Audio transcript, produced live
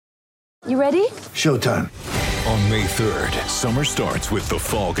You ready? Showtime. On May 3rd, summer starts with The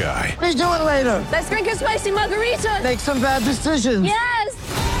Fall Guy. Let's do it later. Let's drink a spicy margarita. Make some bad decisions.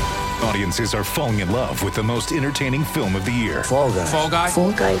 Yes! Audiences are falling in love with the most entertaining film of the year. Fall Guy. Fall Guy?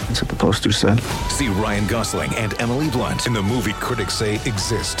 Fall guy. That's what the poster said. See Ryan Gosling and Emily Blunt in the movie critics say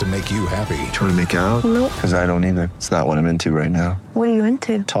exists to make you happy. Trying to make it out? Nope. Because I don't either. It's not what I'm into right now. What are you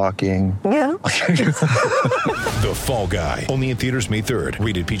into? Talking. Yeah. The Fall Guy. Only in theaters May 3rd.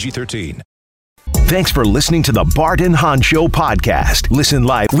 Rated PG-13. Thanks for listening to the Bart and Hahn Show podcast. Listen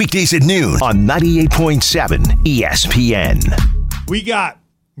live weekdays at noon on 98.7 ESPN. We got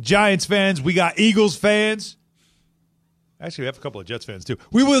Giants fans. We got Eagles fans. Actually, we have a couple of Jets fans, too.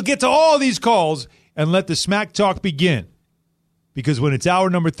 We will get to all these calls and let the smack talk begin. Because when it's hour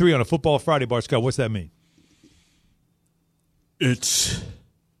number 3 on a Football Friday, Bart Scott, what's that mean? I'm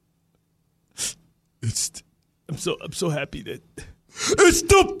so happy that it's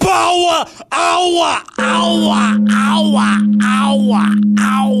the power hour.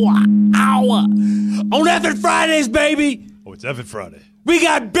 On Effing Fridays, baby. Oh, it's Effing Friday. We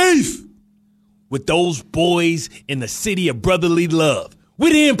got beef with those boys in the city of brotherly love.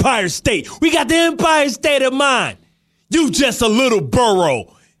 We're the Empire State. We got the Empire State of mind. You just a little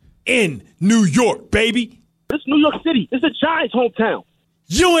borough in New York, baby. It's New York City. It's the Giants' hometown.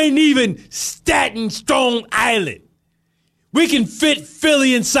 You ain't even Staten Strong Island. We can fit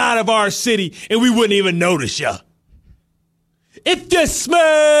Philly inside of our city, and we wouldn't even notice ya. If you smell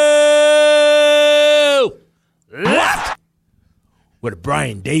left with a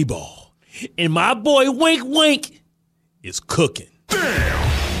Brian Daboll, and my boy Wink Wink is cooking.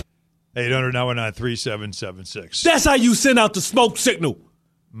 800-919-3776. That's how you send out the smoke signal.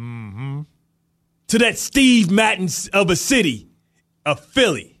 Mm-hmm. To that Steve Madden of a city, of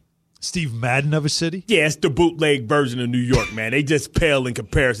Philly. Steve Madden of a city? Yeah, it's the bootleg version of New York, man. They just pale in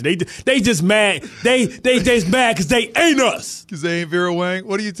comparison. They just mad. They just mad because they ain't us. Because they ain't Vera Wang?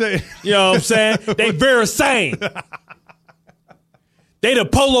 What are you saying? You know what I'm saying? They Vera Sane. They the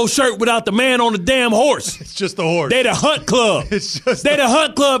polo shirt without the man on the damn horse. It's just the horse. They the Hunt Club. They the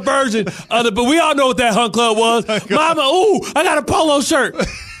Hunt Club version of the, but we all know what that Hunt Club was. Mama, ooh, I got a polo shirt.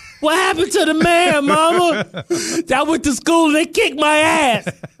 What happened to the man, mama? I went to school and they kicked my ass.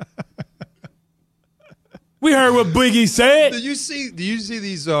 We heard what Biggie said. Do you see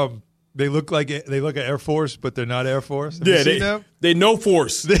these? They look like Air Force, but they're not Air Force. Have you seen them? They no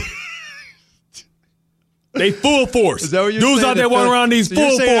force. They full force. Is that what you're saying? Dudes out there walking around these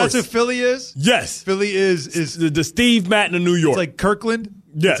full force. That's what Philly is. Yes, Philly is the Steve Madden of New York. It's like Kirkland.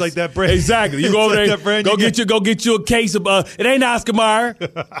 Yes, it's like that brand. Exactly. You go over there, go get you a case of. It ain't Oscar Mayer.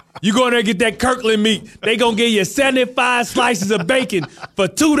 You go in there and get that Kirkland meat. They gonna give you 75 slices of bacon for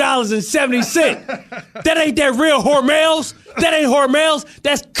 $2.70. That ain't that real Hormels. That ain't Hormels.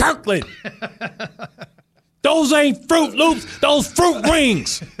 That's Kirkland. Those ain't Fruit Loops. Those Fruit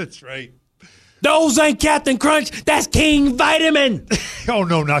Rings. That's right. Those ain't Captain Crunch. That's King Vitamin. Oh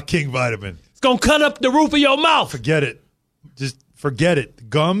no, not King Vitamin. It's gonna cut up the roof of your mouth. Forget it. Just forget it. The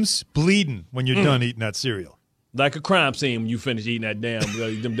gums bleeding when you're done eating that cereal. Like a crime scene when you finish eating that damn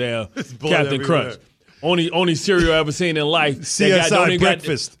Captain Crunch. Only cereal I ever seen in life. CSI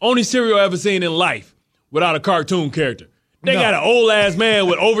breakfast. Only cereal I ever seen in life without a cartoon character. They got an old ass man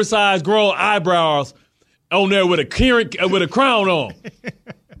with oversized grown eyebrows on there with a crown on.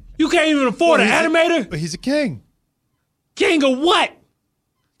 You can't even afford an animator. But he's a king. King of what?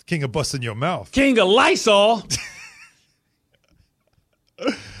 King of busting your mouth. King of Lysol.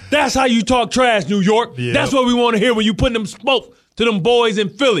 That's how you talk trash, New York. Yep. That's what we want to hear when you put them smoke to them boys in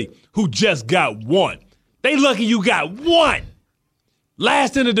Philly who just got one. They lucky you got one.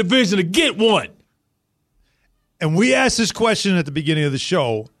 Last in the division to get one. And we asked this question at the beginning of the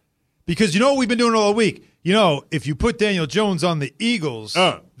show because you know what we've been doing all week? You know, if you put Daniel Jones on the Eagles,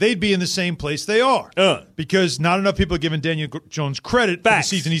 they'd be in the same place they are. Because not enough people are giving Daniel Jones credit for the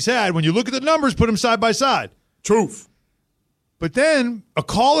season he's had. When you look at the numbers, put them side by side. Truth. But then a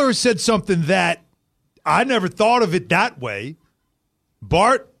caller said something that I never thought of it that way.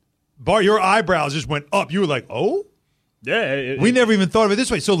 Bart, your eyebrows just went up. You were like, oh? Yeah. We never even thought of it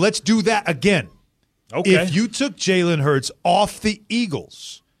this way. So let's do that again. Okay. If you took Jalen Hurts off the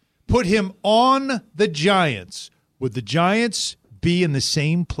Eagles, put him on the Giants, would the Giants be in the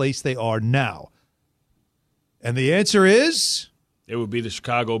same place they are now? And the answer is? It would be the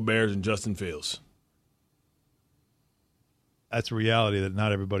Chicago Bears and Justin Fields. That's a reality that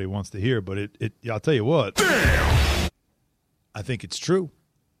not everybody wants to hear, but I'll tell you what. I think it's true.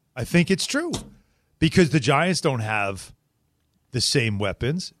 I think it's true. Because the Giants don't have the same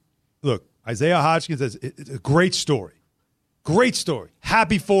weapons. Look, Isaiah Hodgins, it's a great story. Great story.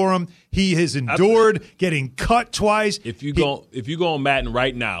 Happy for him. He has endured getting cut twice. If you go on Madden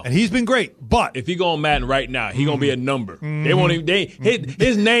right now, and he's been great, but if you go on Madden right now, he's gonna be a number. They won't even.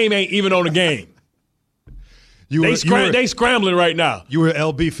 His name ain't even on the game. They scrambling right now. You were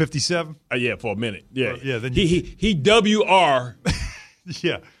LB 57? Yeah, for a minute. Yeah, Then he WR.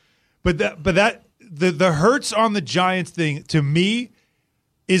 Yeah, but the Hurts on the Giants thing to me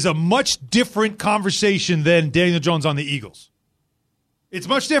is a much different conversation than Daniel Jones on the Eagles. It's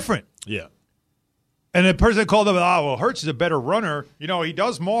much different. Yeah. And the person called up, Hurts is a better runner. He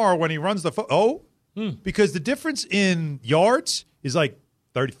does more when he runs the foot. Because the difference in yards is like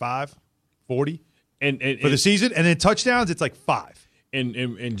 35, 40 for the season. And then touchdowns, it's like 5. And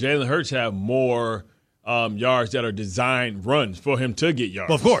Jalen Hurts have more yards that are designed runs for him to get yards.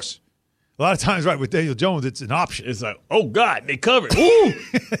 Well, of course. A lot of times, right, with Daniel Jones, it's an option. It's like, oh, God, they covered. Ooh.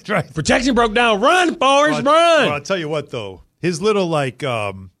 That's right. Protection broke down. Run, Forrest, run. Well, I'll tell you what, though. His little,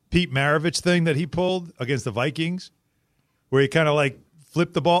 Pete Maravich thing that he pulled against the Vikings, where he kind of,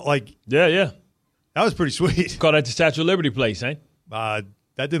 flipped the ball. Yeah. That was pretty sweet. Call that the Statue of Liberty place, eh? That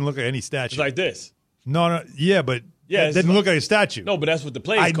didn't look like any statue. It's like this. No, yeah, but it didn't look like a statue. No, but that's what the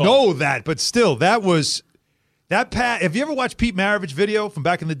play is I called. know that, but still, that pass. Have you ever watched Pete Maravich video from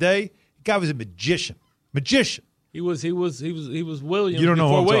back in the day? The guy was a magician. He was Williams. You don't know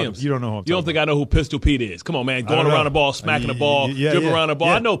before who Williams. You don't know who I'm You don't think I know who Pistol Pete is? Come on, man. Going around the ball, smacking the ball, dribbling around the ball.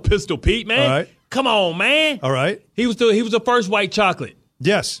 Yeah. I know Pistol Pete, man. All right. Come on, man. All right. He was the first white chocolate.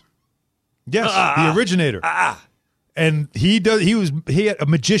 Yes, the originator. And he had a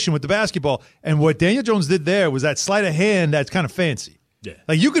magician with the basketball. And what Daniel Jones did there was that sleight of hand that's kind of fancy. Yeah.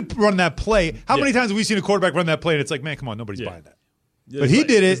 You could run that play. How many times have we seen a quarterback run that play and it's like, man, come on, nobody's buying that. But he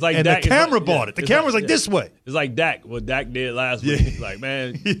did it, and the camera bought it. The camera's this way. It's like Dak, what Dak did last week. It's like,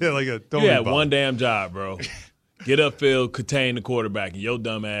 man, you had one damn job, bro. Get upfield, contain the quarterback, and your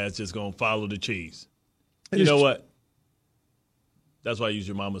dumb ass just going to follow the cheese. You know what? That's why I use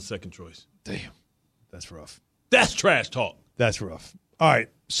your mama's second choice. Damn. That's rough. That's trash talk. That's rough. All right.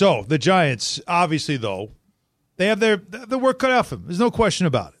 So the Giants, obviously, though, they have their work cut out for them. There's no question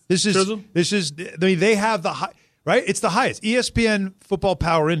about it. They have the high. Right? It's the highest. ESPN Football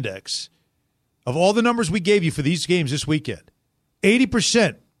Power Index, of all the numbers we gave you for these games this weekend,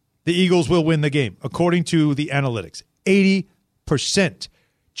 80% the Eagles will win the game, according to the analytics. 80%.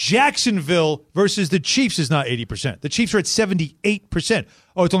 Jacksonville versus the Chiefs is not 80%. The Chiefs are at 78%.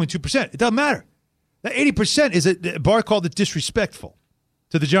 Oh, it's only 2%. It doesn't matter. That 80% is Bart called it disrespectful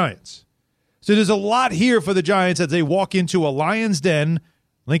to the Giants. So there's a lot here for the Giants as they walk into a Lions Den,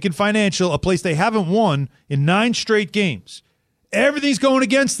 Lincoln Financial, a place they haven't won in 9 straight games. Everything's going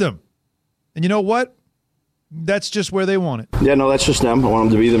against them. And you know what? That's just where they want it. Yeah, no, that's just them. I want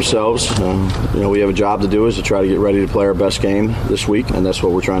them to be themselves. We have a job to do is to try to get ready to play our best game this week, and that's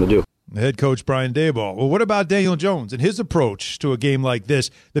what we're trying to do. The head coach, Brian Daboll. Well, what about Daniel Jones and his approach to a game like this,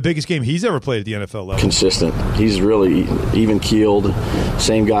 the biggest game he's ever played at the NFL level? Consistent. He's really even-keeled,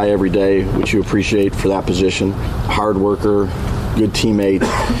 same guy every day, which you appreciate for that position. Hard worker, good teammate.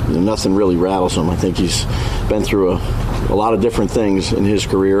 Nothing really rattles him. I think he's been through a lot of different things in his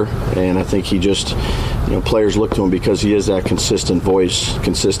career, and I think he just, players look to him because he is that consistent voice,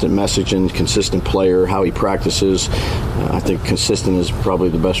 consistent messaging, consistent player, how he practices. I think consistent is probably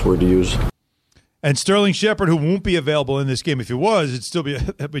the best word to use. And Sterling Shepard, who won't be available in this game, if he was, it'd still be,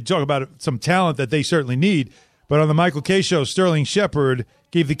 we talk about some talent that they certainly need. But on the Michael Kay Show, Sterling Shepard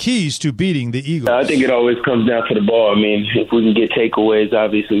gave the keys to beating the Eagles. I think it always comes down to the ball. I mean, if we can get takeaways,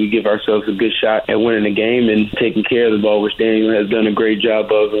 obviously we give ourselves a good shot at winning the game and taking care of the ball, which Daniel has done a great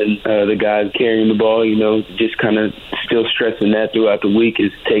job of. And the guys carrying the ball, just kind of still stressing that throughout the week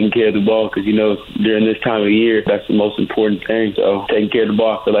is taking care of the ball because, during this time of year, that's the most important thing. So taking care of the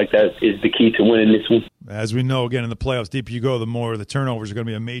ball, I feel like that is the key to winning this one. As we know, again, in the playoffs, deeper you go, the more the turnovers are going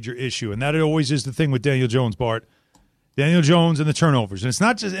to be a major issue. And that always is the thing with Daniel Jones, Bart. Daniel Jones and the turnovers. And it's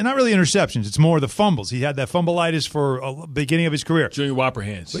not really interceptions. It's more the fumbles. He had that fumbleitis for the beginning of his career. Junior Whopper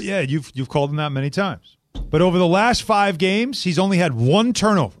hands. But, yeah, you've called him that many times. But over the last 5 games, he's only had 1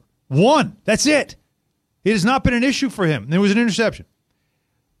 turnover. 1. That's it. It has not been an issue for him. There was an interception.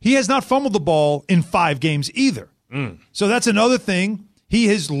 He has not fumbled the ball in 5 games either. So that's another thing. He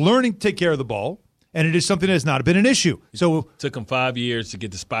is learning to take care of the ball. And it is something that has not been an issue. So it took him 5 years to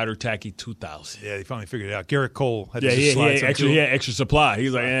get the Spider Tacky 2000. Yeah, he finally figured it out. Garrett Cole had to he slide had extra supply.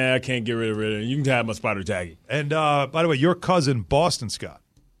 He's like, I can't get rid of it. You can have my Spider Tacky. And by the way, your cousin Boston Scott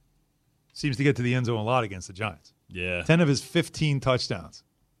seems to get to the end zone a lot against the Giants. Yeah, 10 of his 15 touchdowns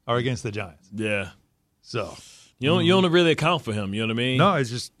are against the Giants. Yeah. So You don't really account for him. You know what I mean? No, it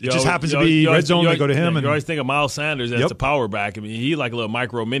just happens to be red zone. They go to him. You always think of Miles Sanders as the power back. I mean, he like a little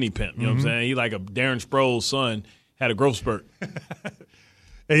micro mini pimp. You know what I'm saying? He like a Darren Sproles' son had a growth spurt.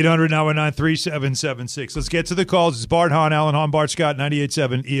 800-919-3776. Let's get to the calls. It's Bart Hahn, Alan Hahn, Bart Scott,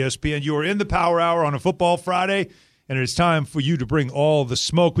 98.7 ESPN. You are in the Power Hour on a football Friday, and it is time for you to bring all the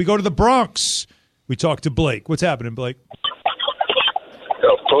smoke. We go to the Bronx. We talk to Blake. What's happening, Blake?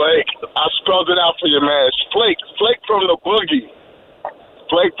 Yo, Blake, I spelled it out for you, man. It's Flake from the Boogie.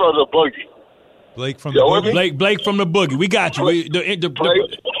 Flake from the Boogie. Blake from the Boogie? Blake from the Boogie. We got you.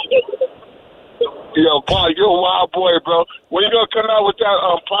 Yo, Bart, you're a wild boy, bro. When you going to come out with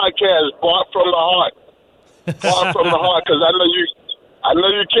that podcast, Bart from the Heart? Bart from the Heart, because I know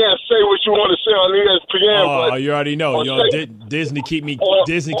you can't say what you want to say on ESPN. Oh, you already know. Disney keep me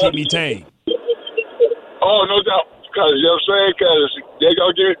tame. Oh, no doubt. Because, you know what I'm saying? Because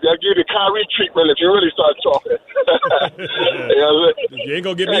they'll give you the Kyrie treatment if you really start talking. You know what I'm saying? You ain't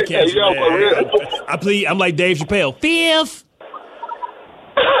going to get me canceled, man. I plead. I'm like Dave Chappelle. Fifth.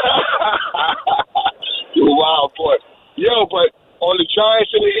 You a wild boy. Yo, but on the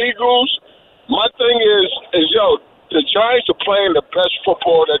Giants and the Eagles, my thing is the Giants are playing the best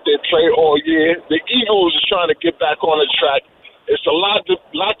football that they play all year. The Eagles are trying to get back on the track. It's a lot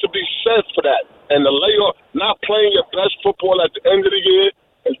to be said for that. And the layoff, not playing your best football at the end of the year,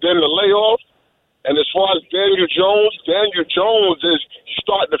 and then the layoff. And as far as Daniel Jones is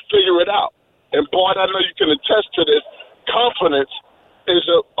starting to figure it out. And, Bart, I know you can attest to this. Confidence is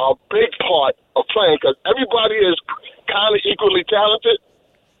a big part of playing because everybody is kind of equally talented,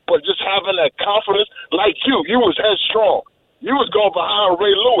 but just having that confidence, like you was headstrong. You was going behind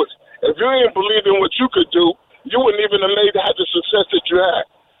Ray Lewis. If you didn't believe in what you could do, you wouldn't even have made have the success that you had.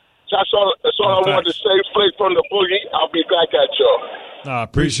 That's all I wanted to say. Flake from the Boogie. I'll be back at y'all. I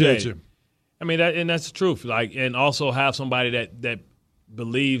appreciate you. I mean, that's the truth. Like, and also have somebody that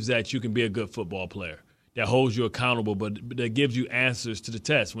believes that you can be a good football player, that holds you accountable, but that gives you answers to the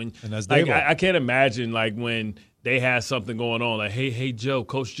test. And that's like, I can't imagine like when they had something going on, like, hey, Joe,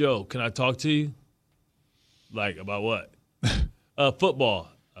 Coach Joe, can I talk to you? Like, about what? Football,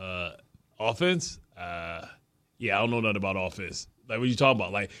 offense. Yeah, I don't know nothing about offense. Like, what are you talking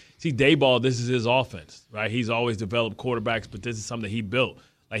about? Like, see, Dayball, this is his offense, right? He's always developed quarterbacks, but this is something he built.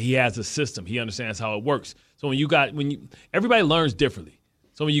 Like, he has a system. He understands how it works. So everybody learns differently.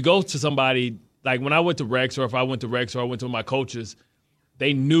 So when you go to somebody, like when I went to Rex, or if I went to Rex, or I went to my coaches,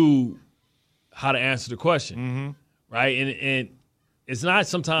 they knew how to answer the question, right? And it's not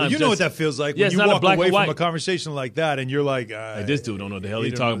sometimes. Well, you know what that feels like when you walk away from a conversation like that, and you're like this dude don't know what the hell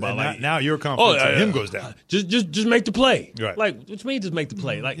he's talking about. Like, now your confidence in him goes down. Just make the play, right? Like, what you mean, just make the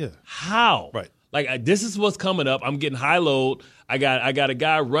play? Like, how? Right. Like, this is what's coming up. I'm getting high load. I got a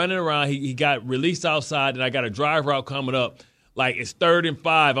guy running around. He got released outside, and I got a drive route coming up. Like, it's 3rd and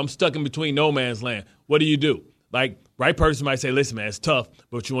 5. I'm stuck in between no man's land. What do you do? Like, right person might say, listen, man, it's tough.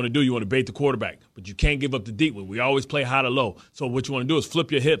 But what you want to do, you want to bait the quarterback. But you can't give up the deep one. We always play high to low. So what you want to do is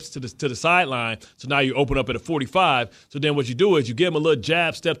flip your hips to the sideline. So now you open up at a 45. So then what you do is you give him a little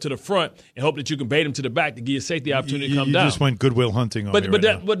jab step to the front and hope that you can bait him to the back to give you a safety opportunity to come down. You just went Goodwill Hunting on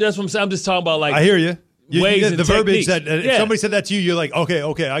but that's what I'm saying. I'm just talking about, like, I hear you. Ways and the verbiage techniques. that if somebody said that to you, you're like,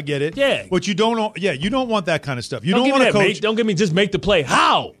 okay, I get it. Yeah. But you don't want that kind of stuff. You don't want a coach. Mate. Don't give me just make the play.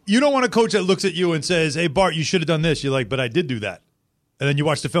 How? You don't want a coach that looks at you and says, "Hey, Bart, you should have done this." You're like, "But I did do that," and then you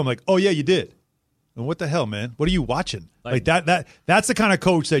watch the film, like, "Oh yeah, you did." And what the hell, man? What are you watching? Like that's the kind of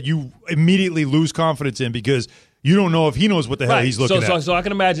coach that you immediately lose confidence in because you don't know if he knows what the hell he's looking at. So I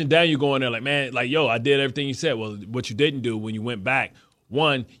can imagine Daniel going there like, man, like, yo, I did everything you said. Well, what you didn't do when you went back.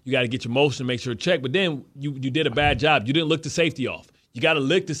 One, you got to get your motion, make sure to check. But then you did a bad job. You didn't lick the safety off. You got to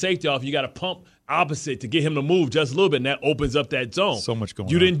lick the safety off. You got to pump opposite to get him to move just a little bit, and that opens up that zone. So much going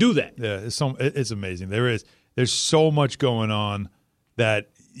on. You didn't do that. Yeah, it's amazing. There's so much going on that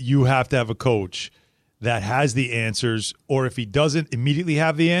you have to have a coach that has the answers, or if he doesn't immediately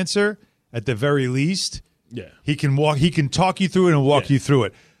have the answer, at the very least, he can talk you through it and walk you through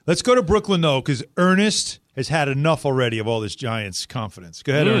it. Let's go to Brooklyn, though, because Ernest has had enough already of all this Giants confidence.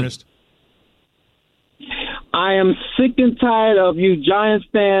 Go ahead, Ernest. I am sick and tired of you Giants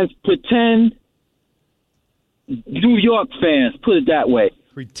fans pretend New York fans, put it that way.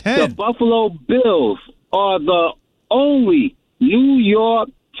 Pretend. The Buffalo Bills are the only New York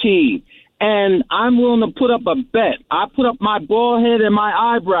team. And I'm willing to put up a bet. I put up my bald head and my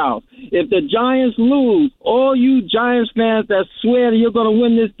eyebrows. If the Giants lose, all you Giants fans that swear that you're going to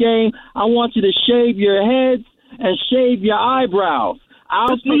win this game, I want you to shave your heads and shave your eyebrows. I'll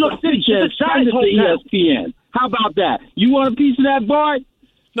take a picture and send it to ESPN. How about that? You want a piece of that, Bart?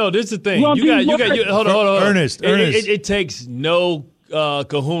 No, this is the thing. Well, You got. Hold on. Ernest. It takes no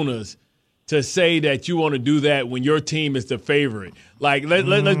kahunas to say that you want to do that when your team is the favorite. Like,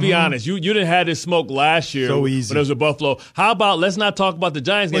 let's be honest. You didn't have this smoke last year So easy. when it was a Buffalo. How about let's not talk about the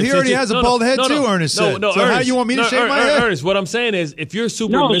Giants game? Well, he already has a bald head too, Ernest said. No, so Ernest, how you want me to shave my head? Ernest, what I'm saying is, if you're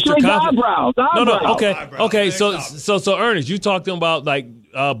super No, Mr. shave Confident, eyebrows. okay. So Ernest, you talked about like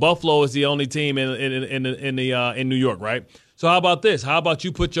Buffalo is the only team in New York, right? So how about this? How about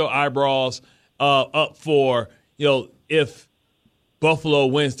you put your eyebrows up for if Buffalo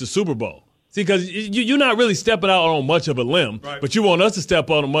wins the Super Bowl? See, because you're not really stepping out on much of a limb, right. But you want us to step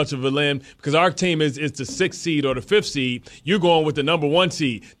on much of a limb because our team is the 6th seed or the 5th seed. You're going with the number 1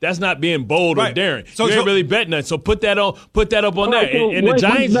 seed. That's not being bold Right. or daring. So- you ain't really betting that. So put that up on there. So And the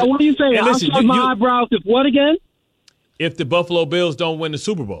Giants. What are you saying? and I'll listen, shave my eyebrows if what again? if the Buffalo Bills don't win the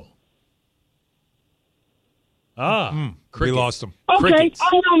Super Bowl. We crickets. lost him. Okay, Crickets.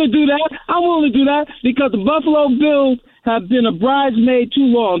 I'm willing to do that. I'm willing to do that because the Buffalo Bills have been a bridesmaid too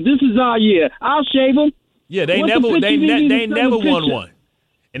long. This is our year. I'll shave them. Yeah, they What's the never picture you need to send never the won picture? one.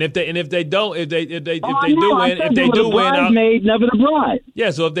 And if they do win, I said they were the bridesmaid, never the bride.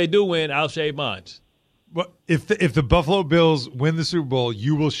 yeah. So if they do win, I'll shave mine. But if the Buffalo Bills win the Super Bowl,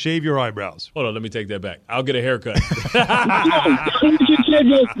 you will shave your eyebrows. Hold on, let me take that back. I'll get a haircut. You should shave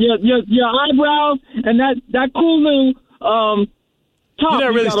your eyebrows and that cool little top. You're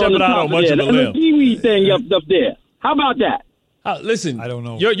not really got stepping the out top on much of a and limb. the seaweed thing up there. How about that? Listen, I don't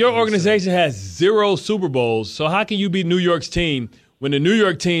know Your what organization has 0 Super Bowls, so how can you be New York's team when the New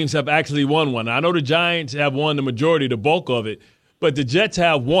York teams have actually won one? I know the Giants have won the majority, the bulk of it, but the Jets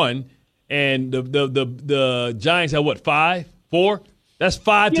have one, and the Giants have what, 5, 4? That's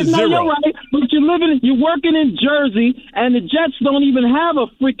 5 to 0. You're right, but you're working in Jersey, and the Jets don't even have a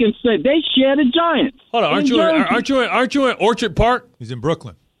freaking set. They share the Giants. Hold on, aren't you in Orchard Park? He's in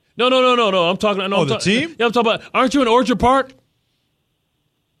Brooklyn. No. I'm talking. No, the team? Yeah, I'm talking about. Aren't you in Orchard Park?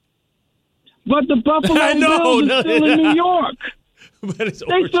 But the Buffalo I know, Bills are still in New York. But it's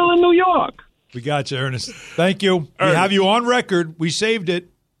They're still in New York. We got you, Ernest. Thank you. We Ernest. have you on record. We saved it.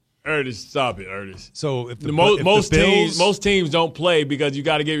 Ernest, stop it, Ernest. So if most teams don't play because you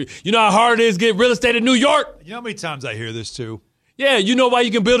got to get. You know how hard it is to get real estate in New York. You know how many times I hear this too? Yeah, you know why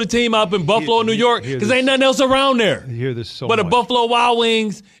you can build a team up in Buffalo, New York? Because ain't nothing else around there. You hear this so but much. a Buffalo Wild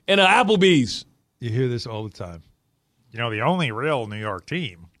Wings and an Applebee's. You hear this all the time. You know, the only real New York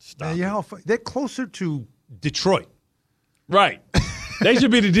team. They're closer to Detroit. Right. They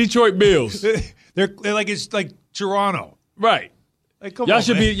should be the Detroit Bills. They're like it's like Toronto. Right. Like, come y'all on,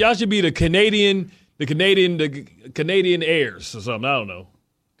 should man. be the Canadian Airs or something. I don't know.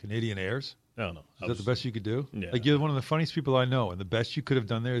 Canadian Airs? I don't know. Is that the best you could do? Yeah. Like, you're one of the funniest people I know, and the best you could have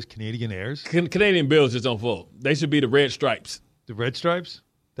done there is Canadian Airs. Canadian Bills just don't fold. They should be the Red Stripes. The Red Stripes?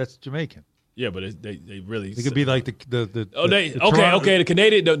 That's Jamaican. Yeah, but they really. They could be like the the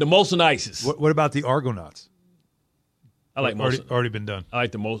Canadian the Molson Ices. What about the Argonauts? I like Molson. Already been done. I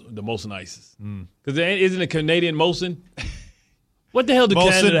like the Molson Ices because isn't it Canadian Molson? What the hell do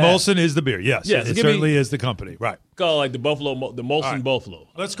Canada have? Molson is the beer. Yes, it certainly is the company. Right. Called like the Molson Buffalo.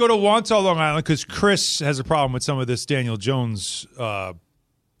 Let's go to Wantagh, Long Island, because Chris has a problem with some of this Daniel Jones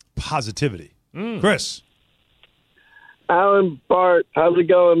positivity. Chris. Alan, Bart, how's it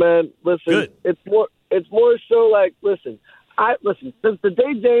going, man? Listen, Good. It's more so like, listen, since the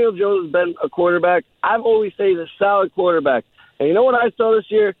day Daniel Jones has been a quarterback, I've always said he's a solid quarterback. And you know what I saw this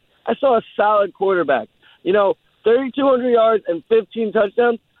year? I saw a solid quarterback. 3,200 yards and 15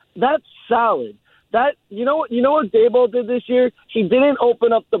 touchdowns. That's solid. You know what Daboll did this year? He didn't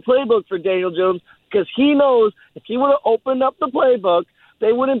open up the playbook for Daniel Jones because he knows if he would have opened up the playbook,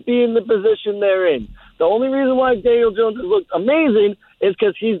 they wouldn't be in the position they're in. The only reason why Daniel Jones has looked amazing is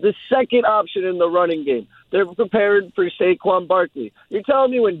because he's the second option in the running game. They're prepared for Saquon Barkley. You're telling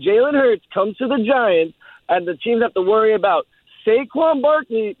me when Jalen Hurts comes to the Giants and the teams have to worry about Saquon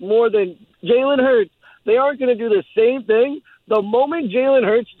Barkley more than Jalen Hurts, they aren't going to do the same thing. The moment Jalen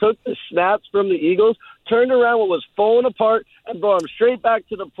Hurts took the snaps from the Eagles, turned around what was falling apart, and brought him straight back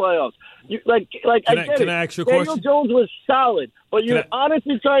to the playoffs. Can I ask you a Daniel question? Jones was solid, but you're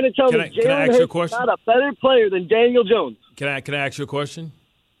honestly trying to tell me Jalen Hurts is not a better player than Daniel Jones. Can I ask you a question?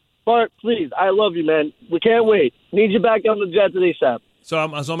 Bart, please, I love you, man. We can't wait. Need you back on the Jets ASAP. So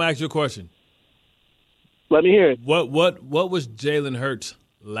I'm going to ask you a question. Let me hear it. What was Jalen Hurts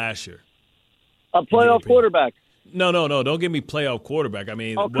last year? A playoff quarterback. No. Don't give me playoff quarterback. I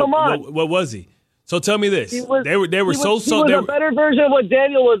mean, come on. What was he? So tell me this: they were He was they a were, better version of what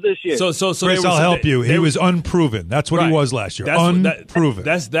Daniel was this year. So Chris, I'll help you. He was unproven. That's what he was last year. Unproven.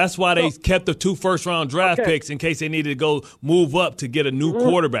 That's why they kept the 2 first-round draft picks in case they needed to go move up to get a new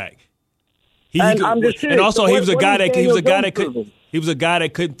quarterback. I'm just curious, and also so he was a what guy is that he was a Daniel guy that Jones could proven? he was a guy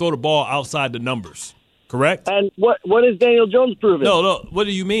that couldn't throw the ball outside the numbers. Correct? And what is Daniel Jones proven? No. What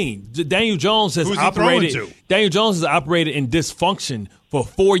do you mean? Daniel Jones has operated. Daniel Jones has operated in dysfunction for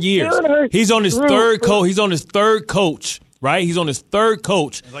 4 years. He's on his third coach. He's on his third coach. Right? He's on his third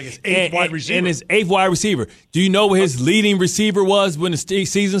coach. Like his eighth wide receiver. And his 8th wide receiver. Do you know what his leading receiver was when the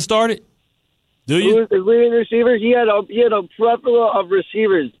season started? Do you? His leading receiver? He had a plethora of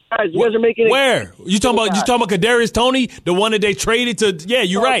receivers. Guys, you guys are making it. Where? You talking about Kadarius Toney, the one that they traded to? Yeah,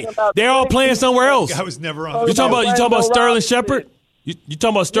 you're right. They're all playing somewhere else. I was never on. You talking about Sterling Shepard? You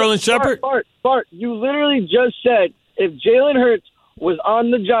talking about Sterling Shepard? Bart, you literally just said if Jalen Hurts was on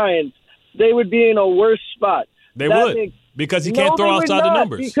the Giants, they would be in a worse spot. They would. Because he can't throw outside the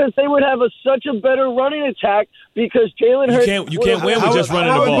numbers. Because they would have such a better running attack because Jalen Hurts. You can't win with just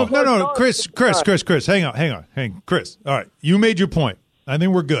running the ball. No, Chris. Hang on. Chris, all right. You made your point. I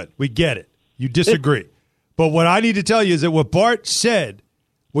think we're good. We get it. You disagree. But what I need to tell you is that what Bart said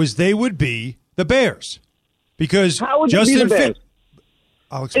was they would be the Bears. Because how would Justin they be the Bears?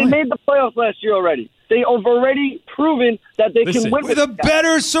 I'll explain. They made the playoffs last year already. They have already proven that they can win with a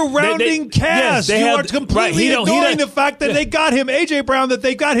better surrounding cast. Yes, you are completely ignoring the fact that they got him, A.J. Brown, that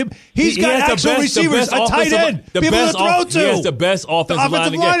they got him. He's got actual receivers, a tight end, people to throw to. He has the best offensive line. The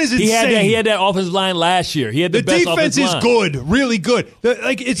offensive line is insane. He had that offensive line last year. He had the best defense offensive line. is good, really good.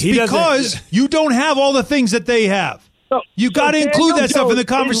 It's because you don't have all the things that they have. You got to include that stuff in the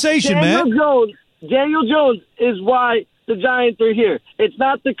conversation, man. Daniel Jones is why the Giants are here. It's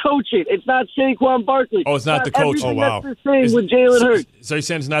not the coaching. It's not Saquon Barkley. Oh, it's not the coaching. Oh, wow. That's the same with Jalen Hurts. So you're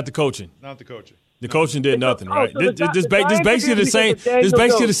saying it's not the coaching? Not the coaching. The coaching did nothing, right? This basically the same. This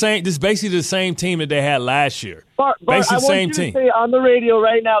basically the same team that they had last year. Basically the same team. I want you to say on the radio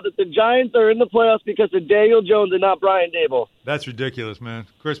right now that the Giants are in the playoffs because of Daniel Jones and not Brian Daboll. That's ridiculous, man.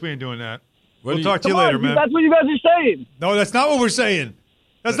 Chris, we ain't doing that. We'll talk to you later, man. That's what you guys are saying. No, that's not what we're saying.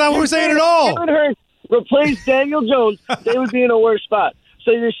 That's not what we're saying at all. Jalen Hurts replace Daniel Jones, they would be in a worse spot.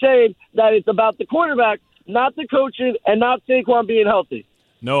 So you're saying that it's about the quarterback, not the coaching, and not Saquon being healthy.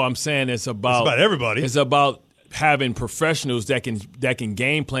 No, I'm saying it's about everybody. It's about having professionals that can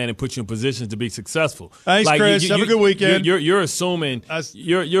game plan and put you in positions to be successful. Thanks, Chris. Have a good weekend. You're assuming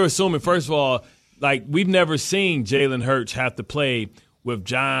you're assuming first of all, like we've never seen Jalen Hurts have to play with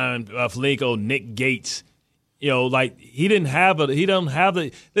John Flacco, Nick Gates. You know, like he doesn't have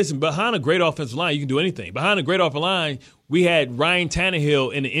the listen, behind a great offensive line, you can do anything. Behind a great offensive line, we had Ryan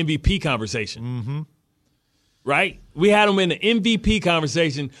Tannehill in the MVP conversation. Mm-hmm. Right? We had him in the MVP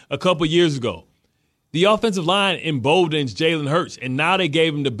conversation a couple years ago. The offensive line emboldens Jalen Hurts, and now they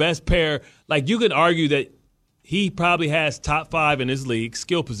gave him the best pair. Like you could argue that he probably has top 5 in his league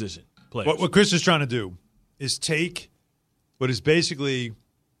skill position players. What Chris is trying to do is take what is basically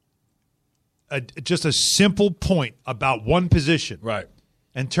just a simple point about one position, right,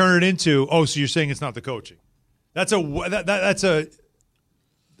 and turn it into, so you're saying it's not the coaching. That's a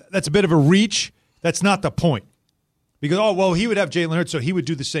bit of a reach. That's not the point. Because, he would have Jalen Hurts, so he would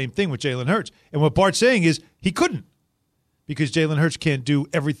do the same thing with Jalen Hurts. And what Bart's saying is he couldn't because Jalen Hurts can't do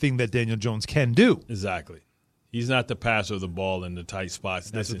everything that Daniel Jones can do. Exactly. He's not the passer of the ball in the tight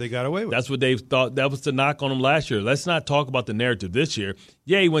spots. That's what they got away with. That's what they thought. That was the knock on him last year. Let's not talk about the narrative this year.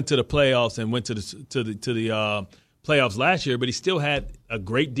 Yeah, he went to the playoffs and went to the playoffs last year, but he still had a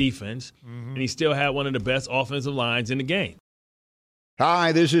great defense, and he still had one of the best offensive lines in the game.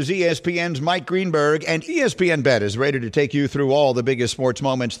 Hi, this is ESPN's Mike Greenberg, and ESPN Bet is ready to take you through all the biggest sports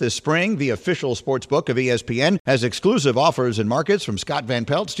moments this spring. The official sports book of ESPN has exclusive offers and markets from Scott Van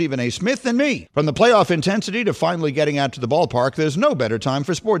Pelt, Stephen A. Smith, and me. From the playoff intensity to finally getting out to the ballpark, there's no better time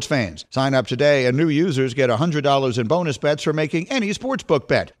for sports fans. Sign up today, and new users get $100 in bonus bets for making any sportsbook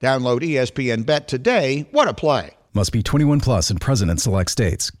bet. Download ESPN Bet today. What a play. Must be 21 plus and present in select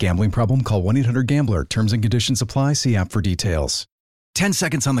states. Gambling problem? Call 1-800-GAMBLER. Terms and conditions apply. See app for details. 10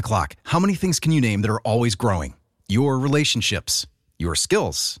 seconds on the clock. How many things can you name that are always growing? Your relationships, your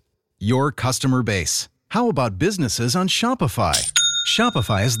skills, your customer base. How about businesses on Shopify?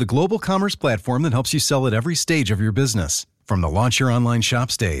 Shopify is the global commerce platform that helps you sell at every stage of your business. From the launch your online shop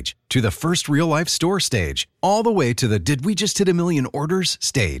stage to the first real life store stage, all the way to the did we just hit a million orders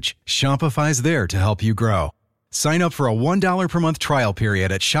stage. Shopify's there to help you grow. Sign up for a $1 per month trial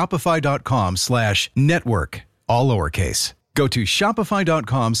period at shopify.com/network, all lowercase. Go to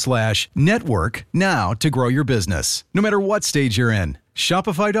shopify.com/network now to grow your business, no matter what stage you're in.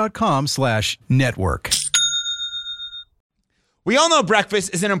 Shopify.com/network. We all know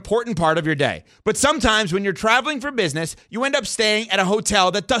breakfast is an important part of your day, but sometimes when you're traveling for business, you end up staying at a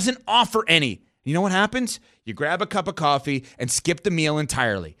hotel that doesn't offer any. You know what happens? You grab a cup of coffee and skip the meal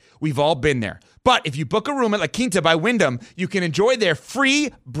entirely. We've all been there. But if you book a room at La Quinta by Wyndham, you can enjoy their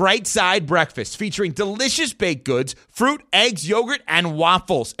free Bright Side breakfast featuring delicious baked goods, fruit, eggs, yogurt, and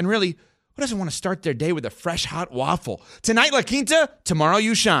waffles. And really, who doesn't want to start their day with a fresh, hot waffle? Tonight, La Quinta, tomorrow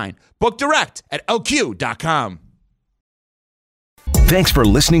you shine. Book direct at lq.com. Thanks for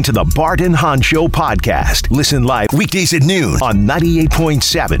listening to the Bart and Hahn Show podcast. Listen live weekdays at noon on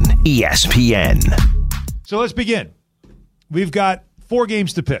 98.7 ESPN. So let's begin. We've got 4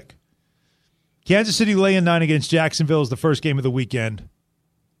 games to pick. Kansas City laying 9 against Jacksonville is the first game of the weekend.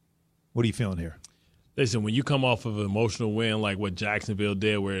 What are you feeling here? Listen, when you come off of an emotional win like what Jacksonville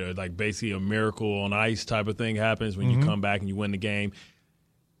did, where like basically a miracle on ice type of thing happens when you come back and you win the game,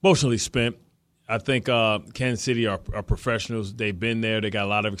 emotionally spent. I think Kansas City are professionals. They've been there. They got a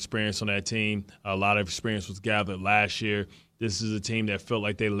lot of experience on that team. A lot of experience was gathered last year. This is a team that felt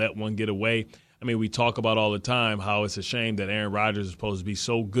like they let one get away. I mean, we talk about all the time how it's a shame that Aaron Rodgers is supposed to be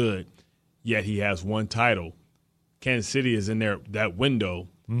so good, yet he has one title. Kansas City is in that window,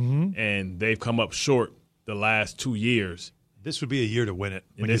 and they've come up short the last 2 years. This would be a year to win it.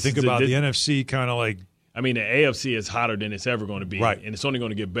 When you think about the NFC kind of like – I mean, the AFC is hotter than it's ever going to be. Right. And it's only going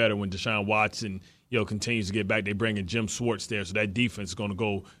to get better when Deshaun Watson, continues to get back. They bring in Jim Schwartz there, so that defense is going to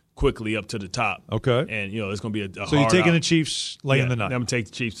go quickly up to the top. Okay. And, it's going to be a So hard you're taking out. the Chiefs laying the 9. I'm going to take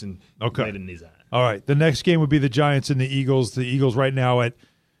the Chiefs and lay the knees out. All right. The next game would be the Giants and the Eagles. The Eagles right now at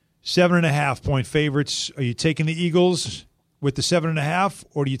 7.5-point favorites. Are you taking the Eagles with the 7.5,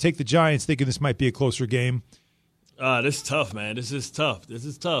 or do you take the Giants thinking this might be a closer game? This is tough, man. This is tough.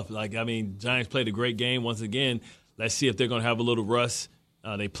 Giants played a great game once again. Let's see if they're going to have a little rust.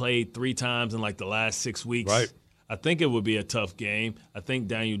 They played 3 times in the last 6 weeks. Right. I think it would be a tough game. I think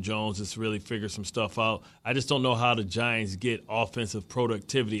Daniel Jones has really figured some stuff out. I just don't know how the Giants get offensive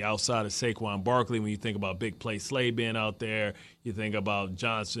productivity outside of Saquon Barkley. When you think about big play Slay being out there, you think about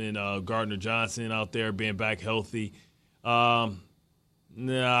Gardner Johnson out there being back healthy. I'm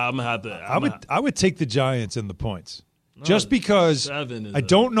gonna have to. I would take the Giants in the points, just because I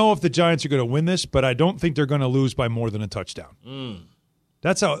don't know if the Giants are going to win this, but I don't think they're going to lose by more than a touchdown.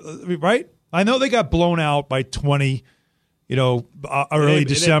 That's how, right? I know they got blown out by 20, early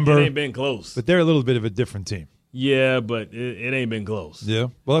December. It ain't been close, but they're a little bit of a different team. Yeah, but it ain't been close. Yeah,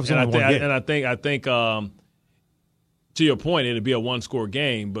 well, and I think to your point, it'd be a 1-score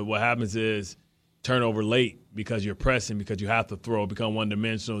game. But what happens is turnover late because you're pressing, because you have to throw, become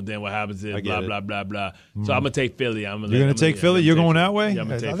one-dimensional. Then what happens is blah, blah, blah. So I'm going to take Philly. You're going to take Philly? You're going that way? Yeah,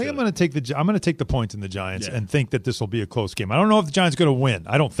 I think I'm going to take the points in the Giants and think that this will be a close game. I don't know if the Giants are going to win.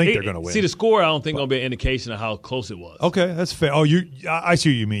 I don't think they're going to win. See, the score I don't think going to be an indication of how close it was. Okay, that's fair. Oh, I see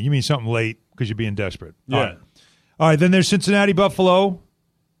what you mean. You mean something late because you're being desperate. Yeah. All right, then there's Cincinnati, Buffalo.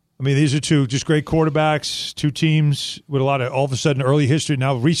 I mean, these are 2 just great quarterbacks, 2 teams with a lot of, all of a sudden, early history,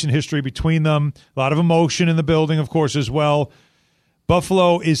 now recent history between them. A lot of emotion in the building, of course, as well.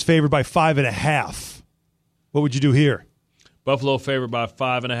 Buffalo is favored by 5.5. What would you do here? Buffalo favored by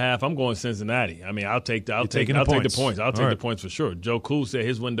 5.5. I'm going Cincinnati. I mean, I'll take the points. I'll take the points for sure. Joe Cool said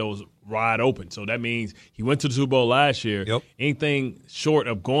his window was wide open, so that means he went to the Super Bowl last year. Yep. Anything short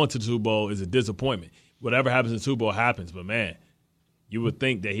of going to the Super Bowl is a disappointment. Whatever happens in the Super Bowl happens, but man, you would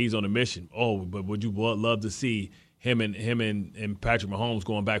think that he's on a mission. Oh, but would you love to see him and Patrick Mahomes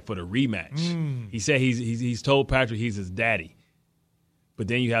going back for the rematch? He said he's told Patrick he's his daddy. But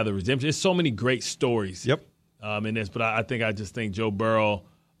then you have the redemption. There's so many great stories. Yep. In this, but I just think Joe Burrow,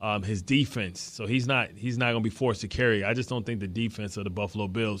 his defense. So he's not going to be forced to carry. I just don't think the defense of the Buffalo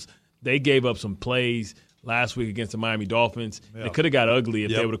Bills. They gave up some plays last week against the Miami Dolphins. Yep. It could have got ugly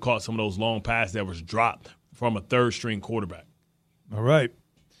if they would have caught some of those long passes that was dropped from a third-string quarterback. All right.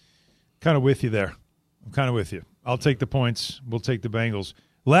 Kind of with you there. I'm kind of with you. I'll take the points. We'll take the Bengals.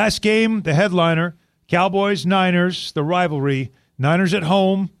 Last game, the headliner, Cowboys-Niners, the rivalry. Niners at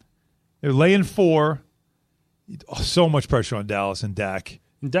home. They're laying 4. So much pressure on Dallas and Dak.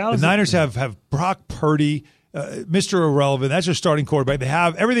 The Niners have Brock Purdy, Mr. Irrelevant. That's their starting quarterback. They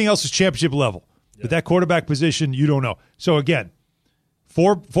have everything else is championship level. Yeah. But that quarterback position, you don't know. So, again,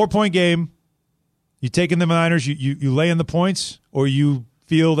 4-point game. You taking the Niners, you lay in the points, or you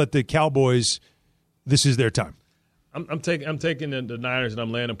feel that the Cowboys, this is their time? I'm taking the Niners and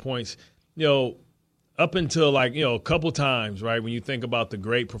I'm laying the points. Up until a couple times, right, when you think about the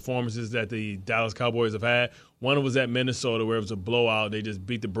great performances that the Dallas Cowboys have had, one was at Minnesota where it was a blowout. They just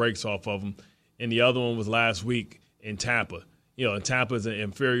beat the brakes off of them. And the other one was last week in Tampa. and Tampa's an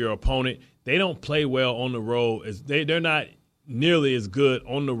inferior opponent. They don't play well on the road. They're not nearly as good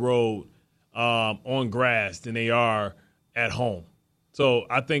on the road on grass than they are at home. So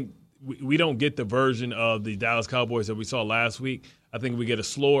I think we don't get the version of the Dallas Cowboys that we saw last week. I think we get a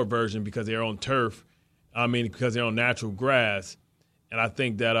slower version because they're on turf. Because they're on natural grass. And I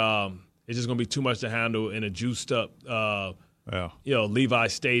think that it's just going to be too much to handle in a juiced-up, Levi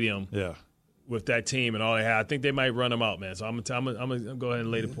Stadium with that team and all they have. I think they might run them out, man. So I'm going to go ahead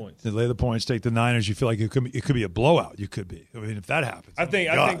and lay the points. Lay the points, take the Niners. You feel like it could be a blowout. You could be. I mean, if that happens. I think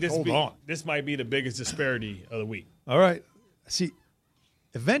this might be the biggest disparity of the week. All right. See,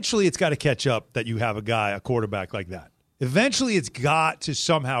 eventually it's got to catch up that you have a quarterback like that. Eventually it's got to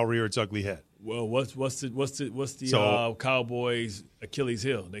somehow rear its ugly head. Well, what's the Cowboys' Achilles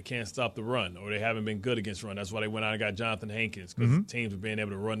heel? They can't stop the run, or they haven't been good against run. That's why they went out and got Jonathan Hankins, because teams were being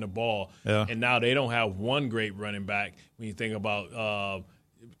able to run the ball. Yeah. And now they don't have one great running back. When you think about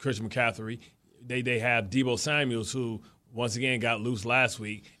Christian McCaffrey, they have Deebo Samuels, who once again got loose last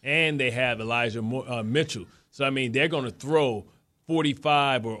week, and they have Elijah Mitchell. So they're going to throw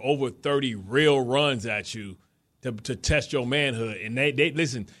 45 or over 30 real runs at you to test your manhood. And they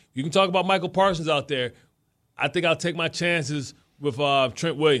listen. You can talk about Michael Parsons out there. I think I'll take my chances with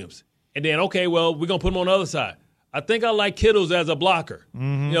Trent Williams. And then, okay, well, we're going to put him on the other side. I think I like Kittles as a blocker.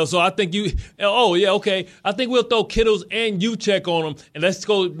 Mm-hmm. So I think I think we'll throw Kittles and Juszczyk on him, and let's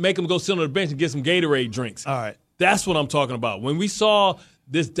go make him go sit on the bench and get some Gatorade drinks. All right. That's what I'm talking about. When we saw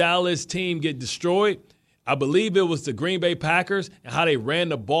this Dallas team get destroyed, I believe it was the Green Bay Packers and how they ran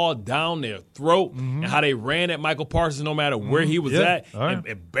the ball down their throat and how they ran at Michael Parsons no matter where he was at and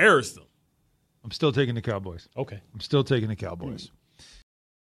embarrassed them. I'm still taking the Cowboys. Okay. I'm still taking the Cowboys.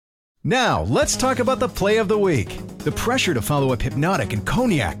 Now, let's talk about the play of the week. The pressure to follow up Hypnotic and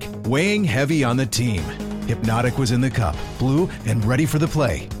Cognac, weighing heavy on the team. Hypnotic was in the cup, blue, and ready for the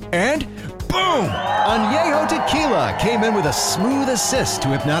play. And boom! Añejo Tequila came in with a smooth assist to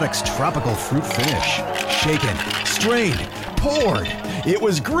Hypnotic's tropical fruit finish. Shaken, strained, poured. It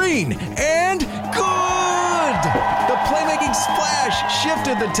was green and good! The playmaking splash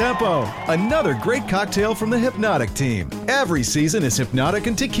shifted the tempo. Another great cocktail from the Hypnotic team. Every season is Hypnotic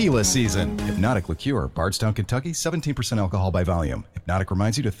and Tequila season. Hypnotic Liqueur, Bardstown, Kentucky, 17% alcohol by volume. Hypnotic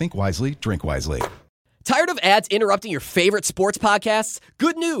reminds you to think wisely, drink wisely. Tired of ads interrupting your favorite sports podcasts?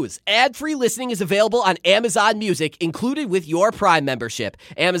 Good news! Ad-free listening is available on Amazon Music, included with your Prime membership.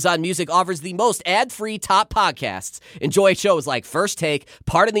 Amazon Music offers the most ad-free top podcasts. Enjoy shows like First Take,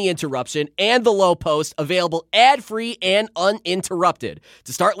 Pardon the Interruption, and The Low Post, available ad-free and uninterrupted.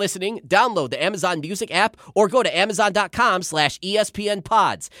 To start listening, download the Amazon Music app or go to amazon.com/ESPN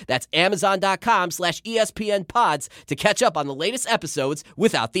Pods. That's amazon.com/ESPN Pods to catch up on the latest episodes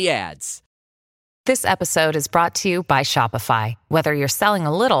without the ads. This episode is brought to you by Shopify. Whether you're selling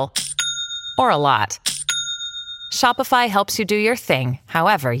a little or a lot, Shopify helps you do your thing,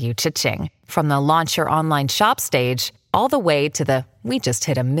 however you cha-ching. From the launch your online shop stage, all the way to the we just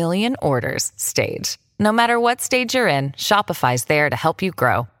hit 1 million orders stage. No matter what stage you're in, Shopify's there to help you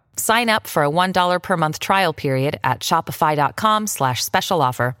grow. Sign up for a $1 per month trial period at shopify.com/special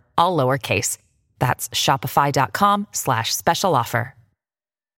offer, all lowercase. That's shopify.com/special offer.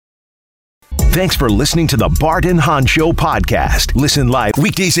 Thanks for listening to the Bart and Hahn Show podcast. Listen live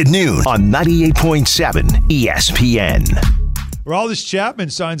weekdays at noon on 98.7 ESPN. Aroldis Chapman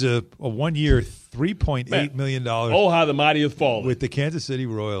signs a 1-year, $3.8 million. Oh, how the mighty have fallen. With the Kansas City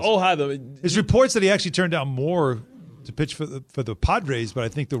Royals. Oh, how There's reports that he actually turned down more to pitch for the Padres, but I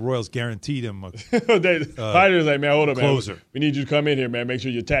think the Royals guaranteed him Padres like, man, hold up, closer. Man. We need you to come in here, man. Make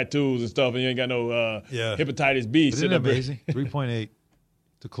sure your tattoos and stuff, and you ain't got no hepatitis B. Isn't that amazing? 3.8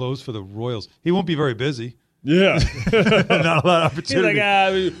 to close for the Royals. He won't be very busy. Yeah. Not a lot of opportunity.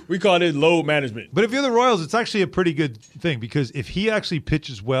 He's like, we call it load management. But if you're the Royals, it's actually a pretty good thing, because if he actually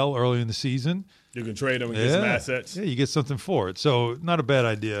pitches well early in the season, you can trade him and get some assets. Yeah, you get something for it. So not a bad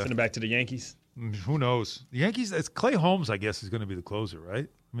idea. Send him back to the Yankees. Who knows? The Yankees, it's Clay Holmes, I guess, is going to be the closer, right?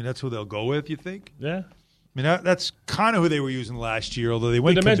 I mean, that's who they'll go with, you think? Yeah. I mean, that's kind of who they were using last year, although they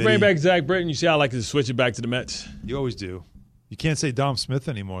went Did the Mets bring back Zach Britton? You see how I like to switch it back to the Mets? You always do. You can't say Dom Smith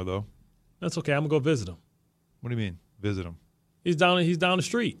anymore, though. That's okay. I'm going to go visit him. What do you mean, visit him? He's down the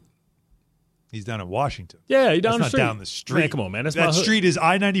street. He's down in Washington. Yeah, he's down the street. That's not down the street. Man, come on, man. That's that my hood. Street is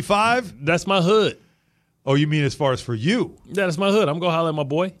I-95? That's my hood. Oh, you mean as far as for you? Yeah, that's my hood. I'm going to holler at my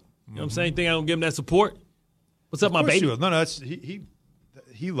boy. You know what I'm saying? Think I don't give him that support? What's up, my baby? No,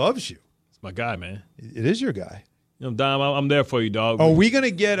 he loves you. It's my guy, man. It is your guy. You know, Dom, I'm there for you, dog. Are we going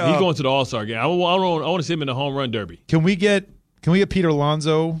to get... He's going to the All-Star game. I want to see him in the home run derby. Can we get Peter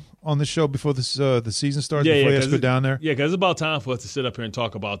Alonso on the show before this the season starts? Before you guys go down there? Yeah, because it's about time for us to sit up here and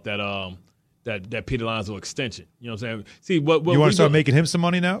talk about that Peter Alonso extension. You know what I'm saying? See, what you want to start making him some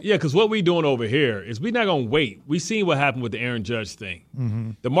money now? Yeah, because what we doing over here is we're not going to wait. We seen what happened with the Aaron Judge thing.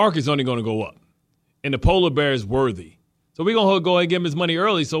 Mm-hmm. The market's only going to go up, and the polar bear is worthy. So we're going to go ahead and give him his money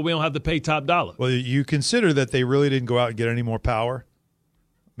early so we don't have to pay top dollar. Well, you consider that they really didn't go out and get any more power?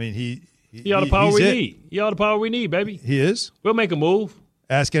 I mean, he all the power we need. He all the power we need, baby. He is? We'll make a move.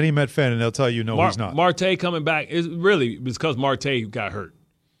 Ask any Met fan, and they'll tell you no, he's not. Marte coming back is really because Marte got hurt.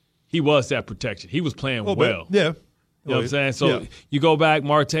 He was that protection. He was playing well. Yeah. You know what I'm saying? So you go back,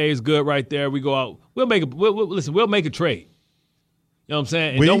 Marte is good right there. We go out. We'll make a trade. You know what I'm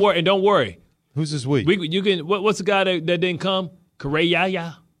saying? And don't worry. Who's this week? What's the guy that didn't come?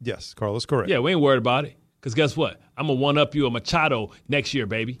 Correa? Yes, Carlos Correa. Yeah, we ain't worried about it. Because guess what? I'm going to one-up you a Machado next year,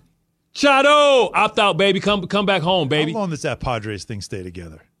 baby. Chado! Opt out, baby. Come back home, baby. How long does that Padres thing stay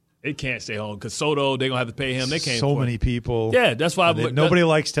together? It can't stay home because Soto, they're going to have to pay him. They can't. So many people. Yeah, that's why. Nobody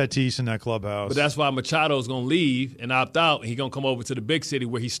likes Tatis in that clubhouse. But that's why Machado's going to leave and opt out. And he's going to come over to the big city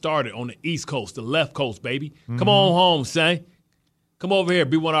where he started on the East Coast, the left coast, baby. Mm-hmm. Come on home, son. Come over here.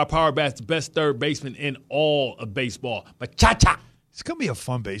 Be one of our power bats, the best third baseman in all of baseball. Machacha. It's going to be a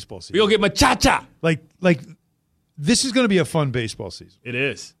fun baseball season. We're going to get Machacha. Like this is going to be a fun baseball season. It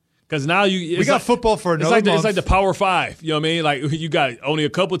is. Because now we got football for another month. It's like the Power Five. You know what I mean? Like you got only a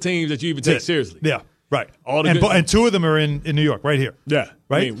couple teams that you even take seriously. Yeah, right. And two of them are in New York, right here. Yeah.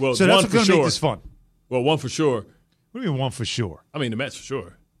 Right? I mean, well, so that's what's going to make this fun. Well, one for sure. What do you mean one for sure? I mean, the Mets for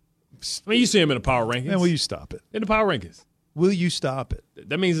sure. I mean, you see them in the power rankings. Man, will you stop it? In the power rankings. Will you stop it?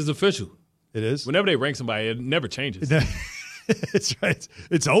 That means it's official. It is? Whenever they rank somebody, it never changes. That's right.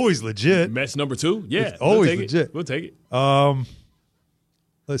 It's always legit. Mets number 2? Yeah. It's always legit. We'll take it.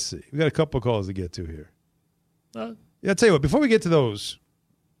 Let's see. We got a couple of calls to get to here. I'll tell you what. Before we get to those,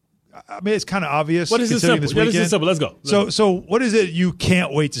 I mean, it's kind of obvious. What is this simple? This weekend. Let's go. So what is it you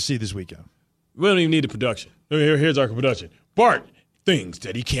can't wait to see this weekend? We don't even need the production. Here's our production. Bart, things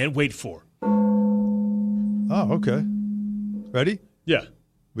that he can't wait for. Oh, okay. Ready? Yeah.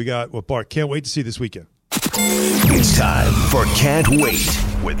 We got what Bart can't wait to see this weekend. It's time for Can't Wait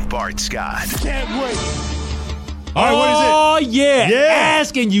with Bart Scott. Can't wait. All right, what is it? Oh, yeah.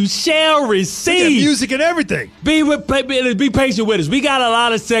 Ask and you shall receive. Music and everything. Be patient with us. We got a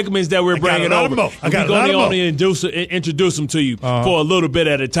lot of segments that we're bringing over. We're going to only introduce them to you for a little bit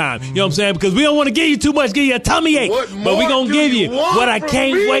at a time. You know what I'm saying? Because we don't want to give you too much, give you a tummy ache. But we're going to give you what I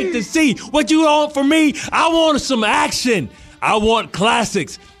can't wait to see. What you want from me? I want some action. I want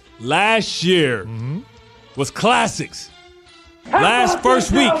classics. Last year was classics.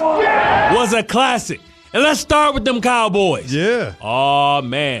 First week was a classic. And let's start with them Cowboys. Yeah. Oh,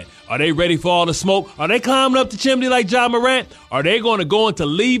 man. Are they ready for all the smoke? Are they climbing up the chimney like John Morant? Are they going to go into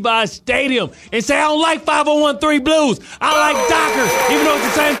Levi's Stadium and say, I don't like 5013 Blues. I like Dockers, even though it's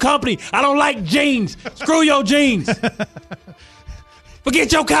the same company. I don't like jeans. Screw your jeans.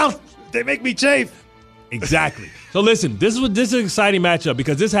 Forget your count. They make me chafe. Exactly. So listen, this is an exciting matchup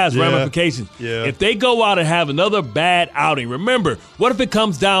because this has ramifications. Yeah. If they go out and have another bad outing, remember, what if it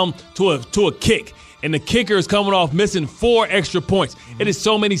comes down to a kick? And the kicker is coming off missing 4 extra points. It is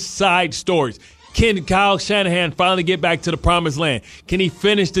so many side stories. Can Kyle Shanahan finally get back to the promised land? Can he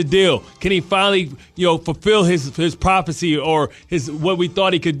finish the deal? Can he finally, fulfill his prophecy or what we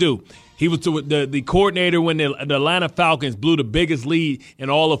thought he could do? He was the coordinator when the Atlanta Falcons blew the biggest lead in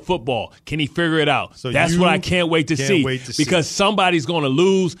all of football. Can he figure it out? So that's what I can't wait to see. Because somebody's going to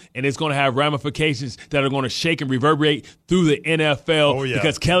lose, and it's going to have ramifications that are going to shake and reverberate through the NFL. Oh, yeah.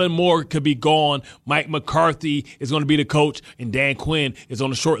 Because Kellen Moore could be gone. Mike McCarthy is going to be the coach, and Dan Quinn is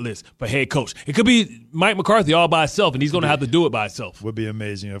on the short list for head coach. It could be Mike McCarthy all by himself, and he's going to have to do it by himself. Would be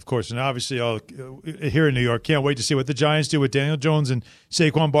amazing, of course. And obviously, here in New York, can't wait to see what the Giants do with Daniel Jones and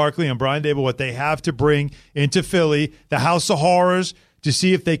Saquon Barkley and Brian Dable, what they have to bring into Philly, the House of Horrors, to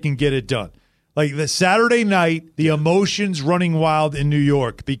see if they can get it done. Like the Saturday night, the emotions running wild in New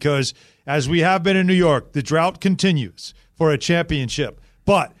York because, as we have been in New York, the drought continues for a championship.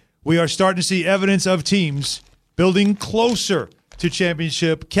 But we are starting to see evidence of teams building closer to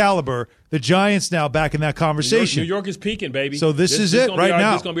championship caliber. The Giants now back in that conversation. New York is peaking, baby. So this is it right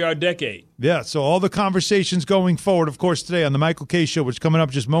now. This is going to be our decade. Yeah, so all the conversations going forward, of course, today on the Michael Kay Show, which is coming up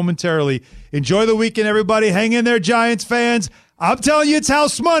just momentarily. Enjoy the weekend, everybody. Hang in there, Giants fans. I'm telling you, it's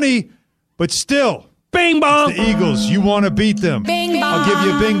house money, but still. Bing bong. It's the Eagles. You want to beat them. Bing bong. I'll give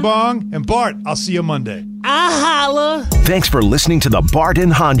you a bing bong. And Bart, I'll see you Monday. I holla. Thanks for listening to the Bart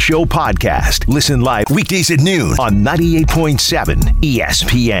and Hahn Show podcast. Listen live weekdays at noon on 98.7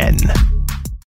 ESPN.